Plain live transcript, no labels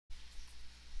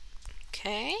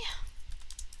Okay.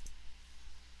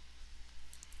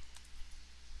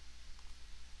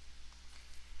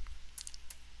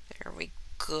 There we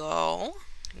go.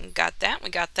 We got that. We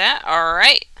got that.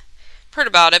 Alright. Heard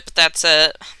about it, but that's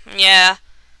it. Yeah.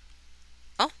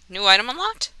 Oh, new item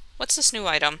unlocked? What's this new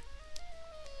item?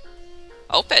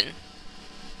 Open.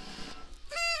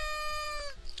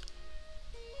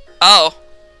 Oh.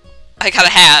 I got a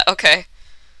hat. Okay.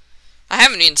 I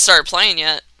haven't even started playing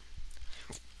yet.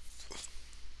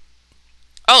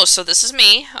 Oh, so this is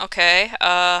me. Okay.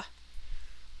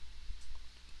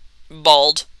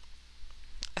 Bald.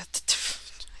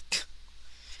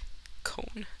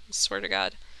 Cone. I swear to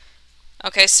God.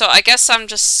 Okay, so I guess I'm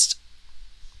just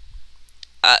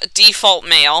default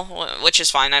male, which is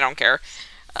fine. I don't care.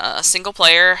 Single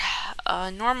player.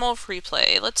 Normal free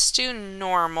play. Let's do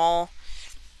normal.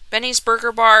 Benny's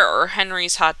Burger Bar or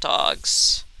Henry's Hot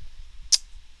Dogs.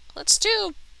 Let's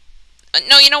do...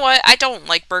 no, you know what? I don't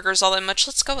like burgers all that much.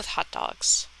 Let's go with hot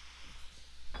dogs.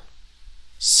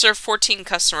 Serve 14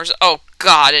 customers. Oh,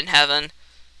 God in heaven.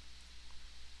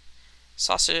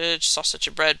 Sausage, sausage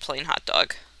and bread, plain hot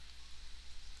dog.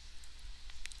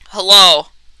 Hello.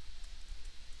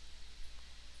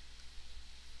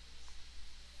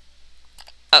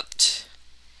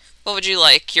 What would you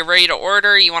like? You're ready to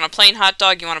order? You want a plain hot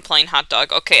dog? You want a plain hot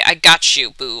dog? Okay, I got you,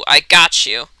 boo. I got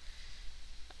you.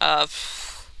 What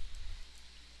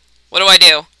do I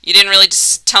do? You didn't really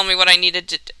just tell me what I needed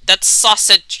to... That's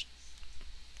sausage.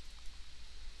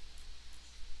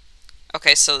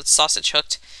 Okay, so it's sausage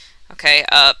hooked. Okay,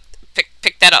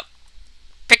 pick that up.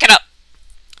 Pick it up.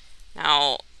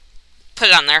 Now, put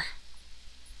it on there.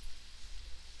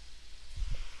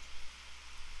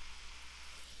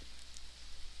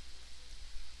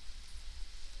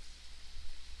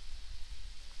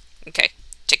 Okay,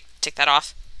 take that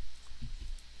off.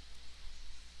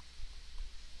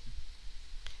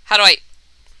 How do I...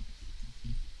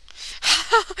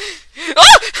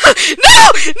 Oh!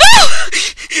 No! No!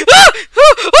 Oh!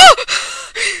 Oh! Oh!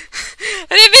 I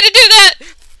didn't mean to do that!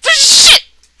 Shit!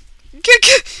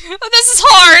 Oh, this is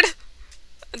hard!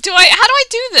 How do I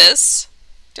do this?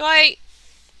 Do I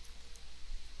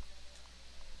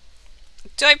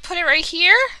put it right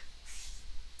here?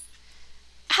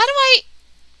 How do I...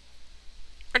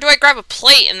 Or do I grab a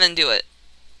plate and then do it?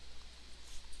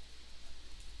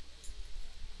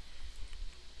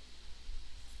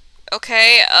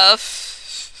 Okay,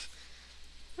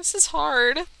 this is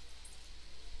hard.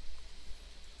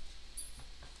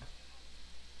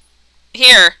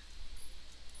 Here.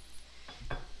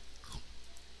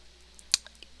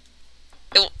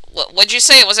 What'd you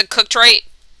say? It wasn't cooked right?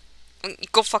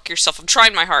 Go fuck yourself. I'm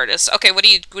trying my hardest. Okay, what do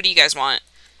you guys want?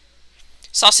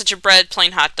 Sausage and bread,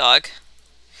 plain hot dog.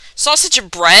 Sausage and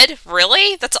bread?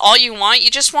 Really? That's all you want? You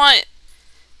just want...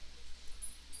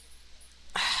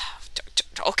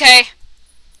 Okay.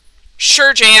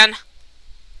 Sure, Jan.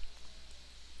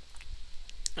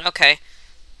 Okay.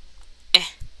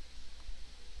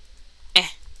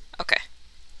 Okay.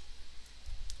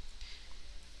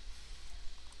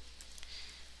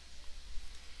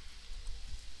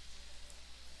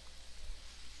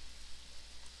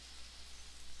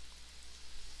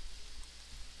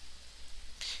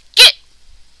 Get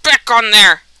back on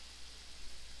there!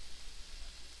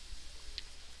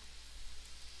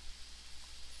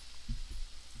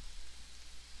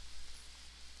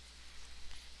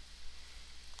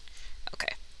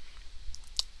 Okay.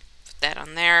 Put that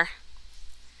on there.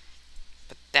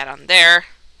 Put that on there.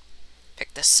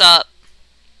 Pick this up.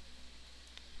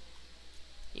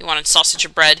 You wanted sausage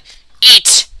and bread.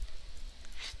 Eat!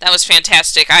 That was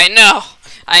fantastic. I know.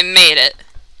 I made it.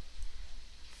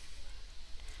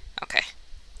 Okay.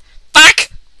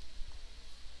 Fuck!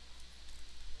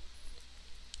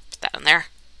 Put that on there.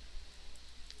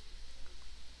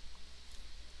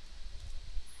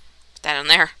 Put that on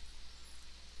there.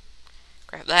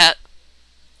 Grab that.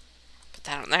 Put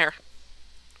that on there.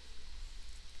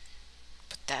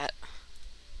 Put that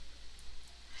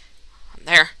on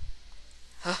there.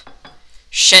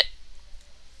 Shit.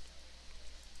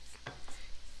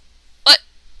 What?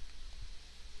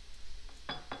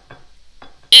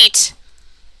 Eat.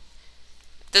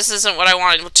 This isn't what I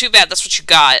wanted. Well, too bad. That's what you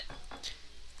got.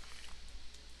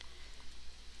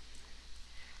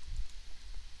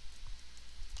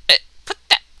 Put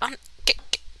that on. Get.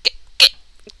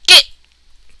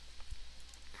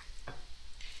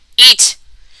 Eat.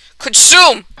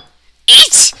 Consume.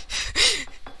 Eat.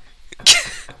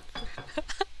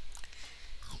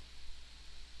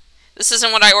 This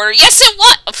isn't what I ordered. Yes, it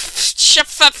was!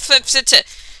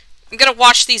 I'm gonna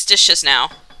wash these dishes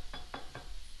now.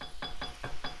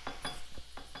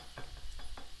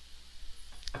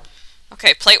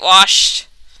 Okay, plate washed.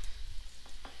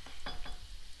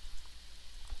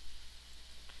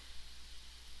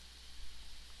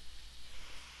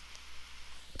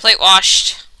 Plate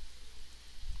washed.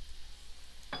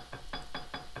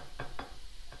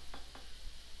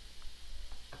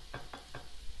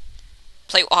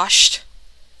 Plate washed.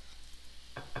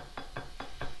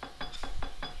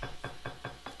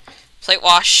 Plate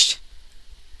washed.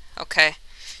 Okay.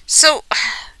 So...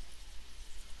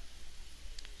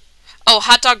 Oh,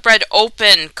 hot dog bread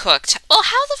open cooked. Well,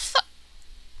 how the fuck...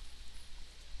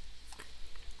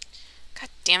 God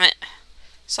damn it.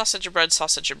 Sausage of bread,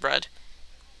 sausage of bread.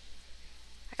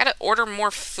 I gotta order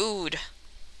more food.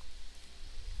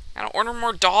 I gotta order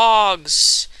more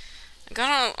dogs. I'm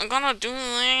gonna do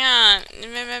that.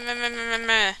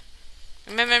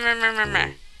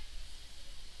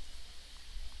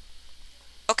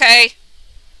 Okay.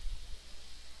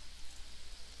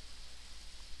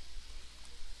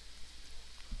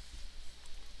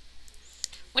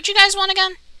 What you guys want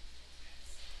again?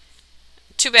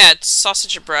 Too bad.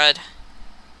 Sausage of bread.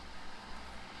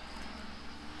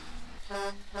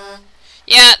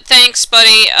 Yeah, thanks,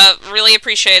 buddy. Really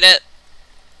appreciate it.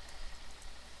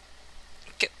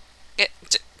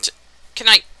 Can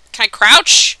I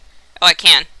crouch? Oh, I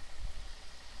can.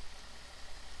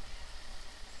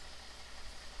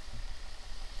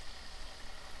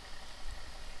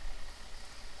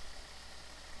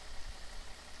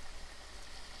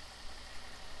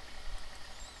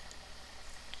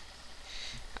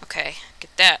 Okay,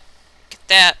 get that. Get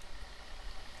that.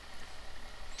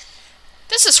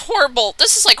 This is horrible.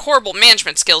 This is like horrible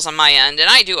management skills on my end, and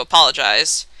I do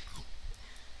apologize.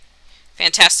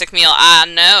 Fantastic meal. I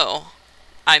know.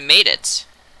 I made it.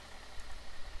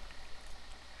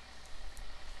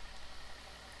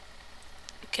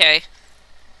 Okay.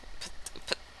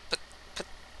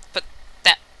 Put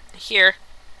that here.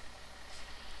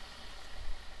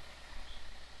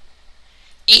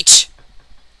 Eat.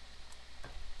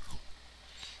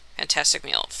 Fantastic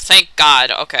meal. Thank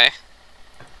God. Okay.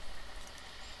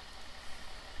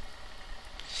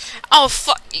 Oh,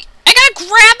 fuck. I gotta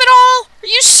grab it all? Are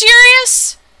you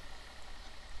serious?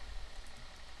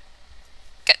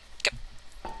 Get.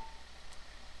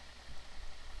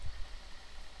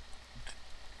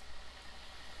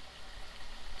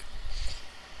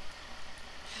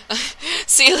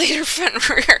 See you later, front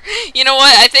rear. You know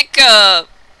what? I think I'm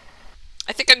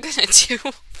gonna do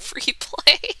free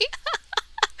play.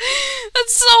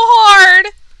 That's so hard.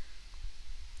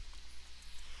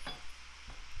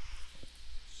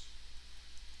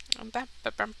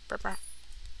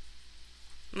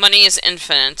 Money is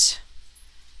infinite.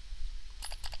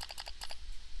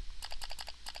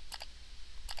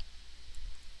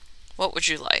 What would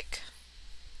you like?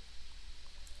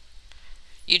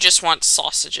 You just want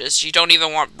sausages. You don't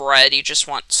even want bread. You just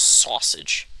want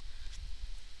sausage.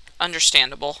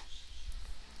 Understandable.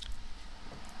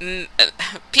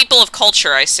 People of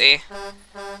culture, I see.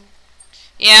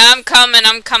 Yeah, I'm coming.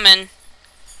 I'm coming.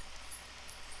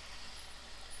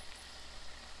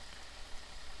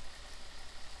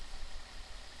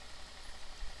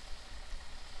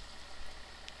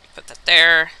 Put that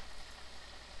there.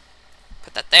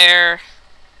 Put that there.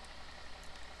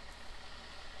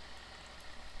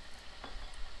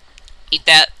 Eat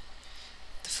that.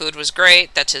 The food was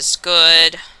great. That is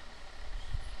good.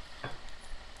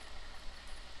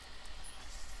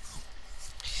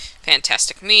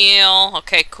 Fantastic meal.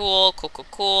 Okay, cool. Cool, cool,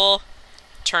 cool.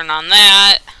 Turn on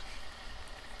that.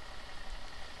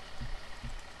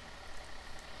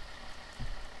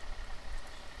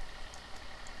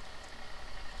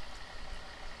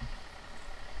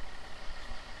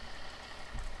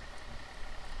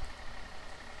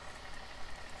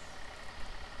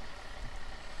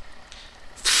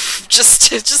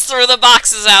 Just throw the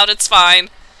boxes out, it's fine.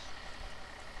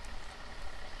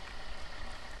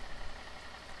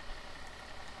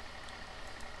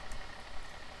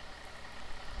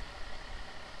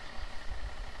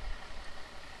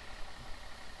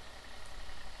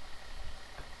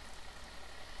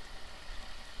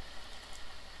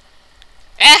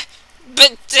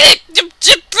 But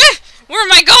where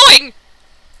am I going?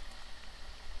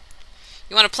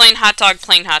 You want a plain hot dog?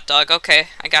 Plain hot dog. Okay,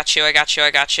 I got you, I got you,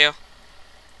 I got you.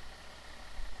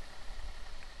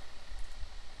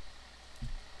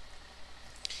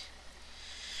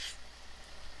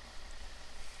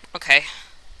 Okay.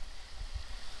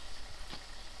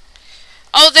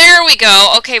 Oh, there we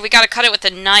go. Okay, we gotta cut it with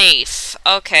a knife.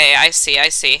 Okay, I see, I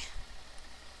see.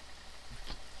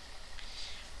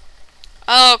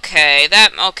 Okay,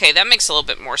 that makes a little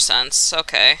bit more sense.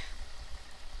 Okay.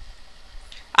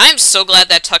 I'm so glad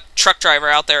that truck driver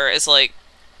out there is, like,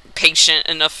 patient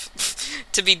enough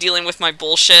to be dealing with my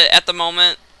bullshit at the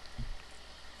moment.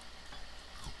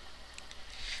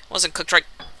 Wasn't cooked right.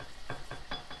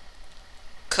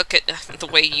 Cook it the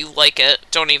way you like it.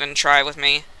 Don't even try with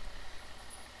me.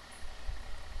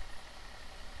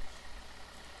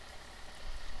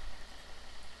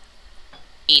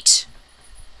 Eat.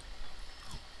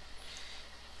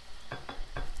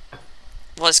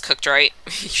 Was cooked right.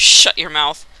 Shut your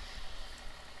mouth.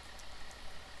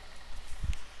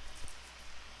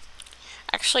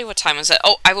 Actually, what time is it?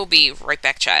 Oh, I will be right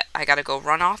back, chat. I gotta go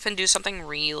run off and do something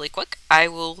really quick. I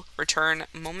will return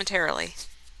momentarily.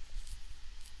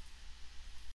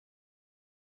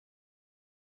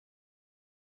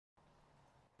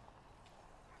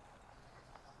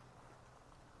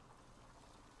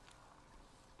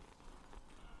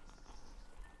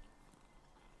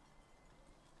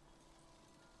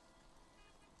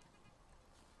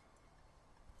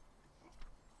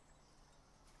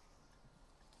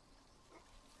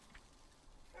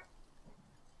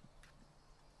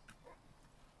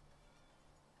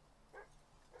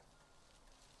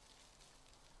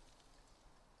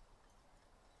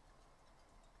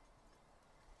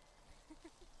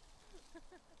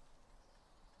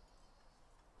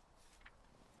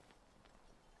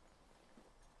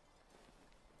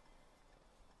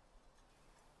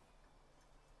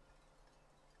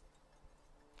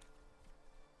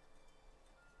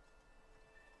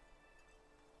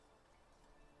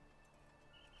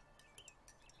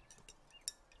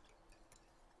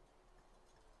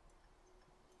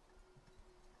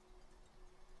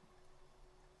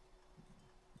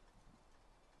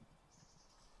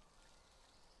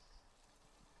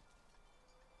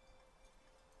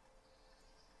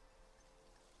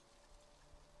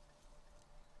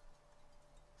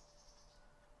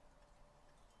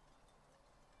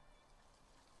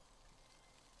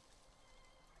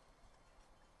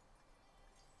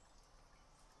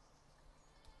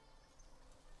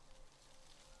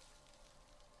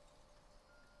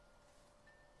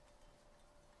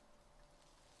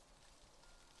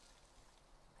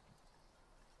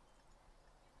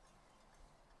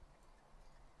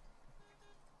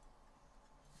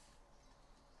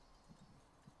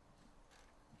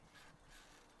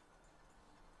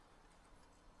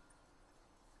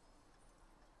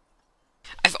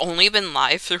 I've only been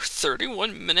live for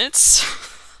 31 minutes.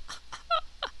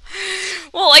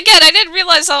 Well, again, I didn't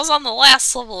realize I was on the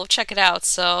last level of Check It Out,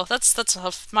 so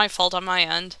that's my fault on my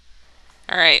end.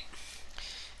 Alright.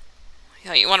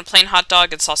 Yeah, you want a plain hot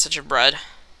dog and sausage and bread.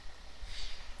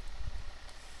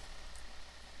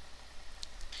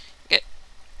 Get...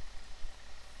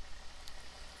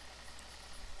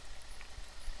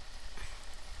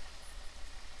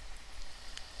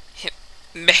 Hit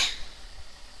me.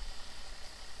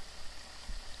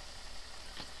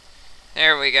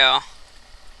 There we go.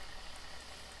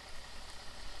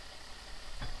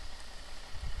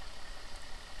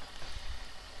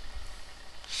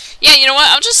 Yeah, you know what?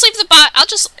 I'll just leave the bot. I'll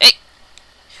just... Hey.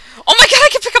 Oh my god, I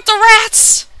can pick up the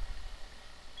rats!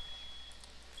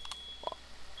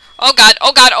 Oh god,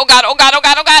 oh god, oh god, oh god, oh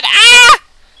god, oh god! Ah!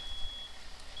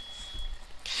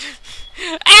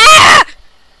 Ah!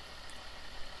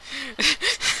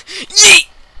 Yeet!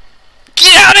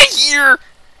 Get out of here!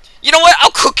 You know what?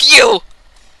 I'll cook you!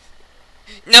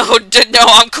 No, no,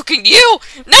 I'm cooking you!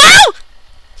 No!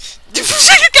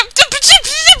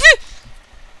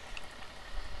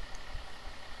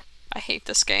 I hate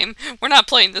this game. We're not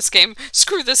playing this game.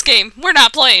 Screw this game. We're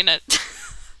not playing it.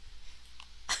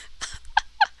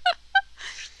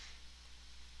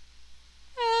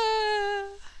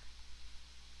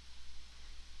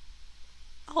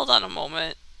 Hold on a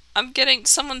moment. I'm getting...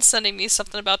 Someone's sending me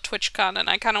something about TwitchCon and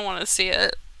I kind of want to see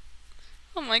it.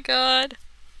 Oh my god.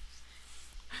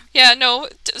 Yeah, no.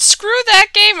 Screw that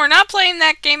game. We're not playing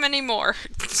that game anymore.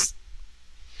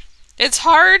 It's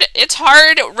hard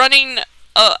running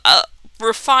a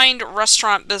refined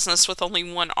restaurant business with only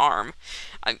one arm.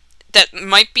 That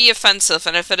might be offensive,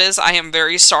 and if it is, I am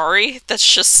very sorry.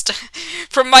 That's just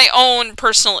from my own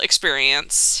personal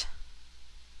experience.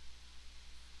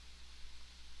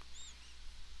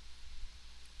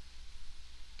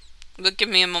 But give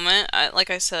me a moment. Like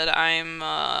I said, I'm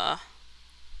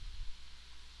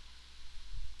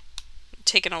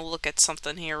taking a look at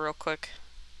something here real quick.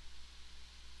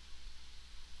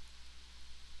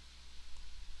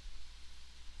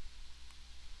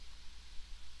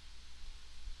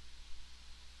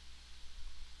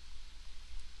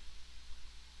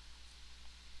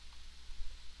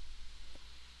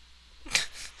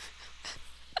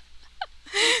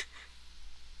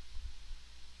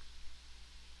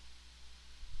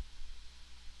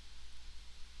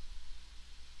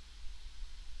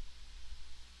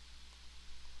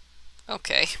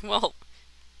 Okay, well,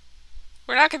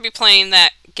 we're not going to be playing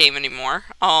that game anymore.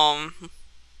 What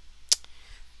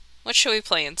should we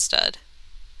play instead?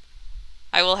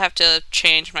 I will have to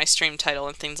change my stream title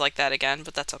and things like that again,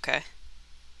 but that's okay.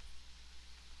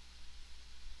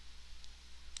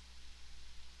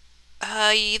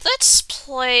 Let's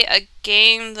play a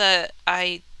game that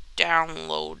I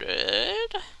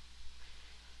downloaded.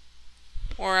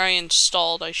 Or I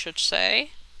installed, I should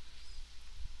say.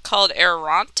 Called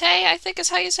Errante, I think is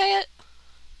how you say it.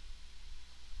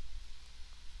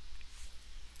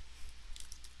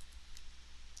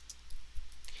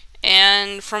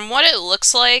 And from what it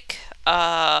looks like,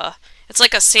 it's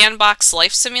like a sandbox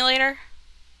life simulator.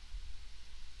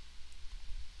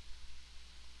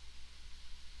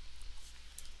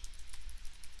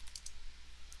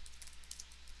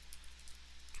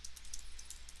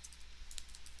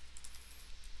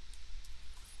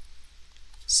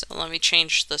 So let me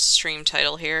change the stream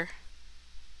title here.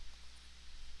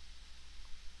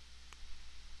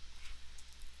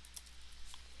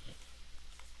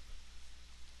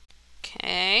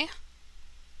 Okay.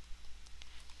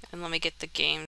 And let me get the game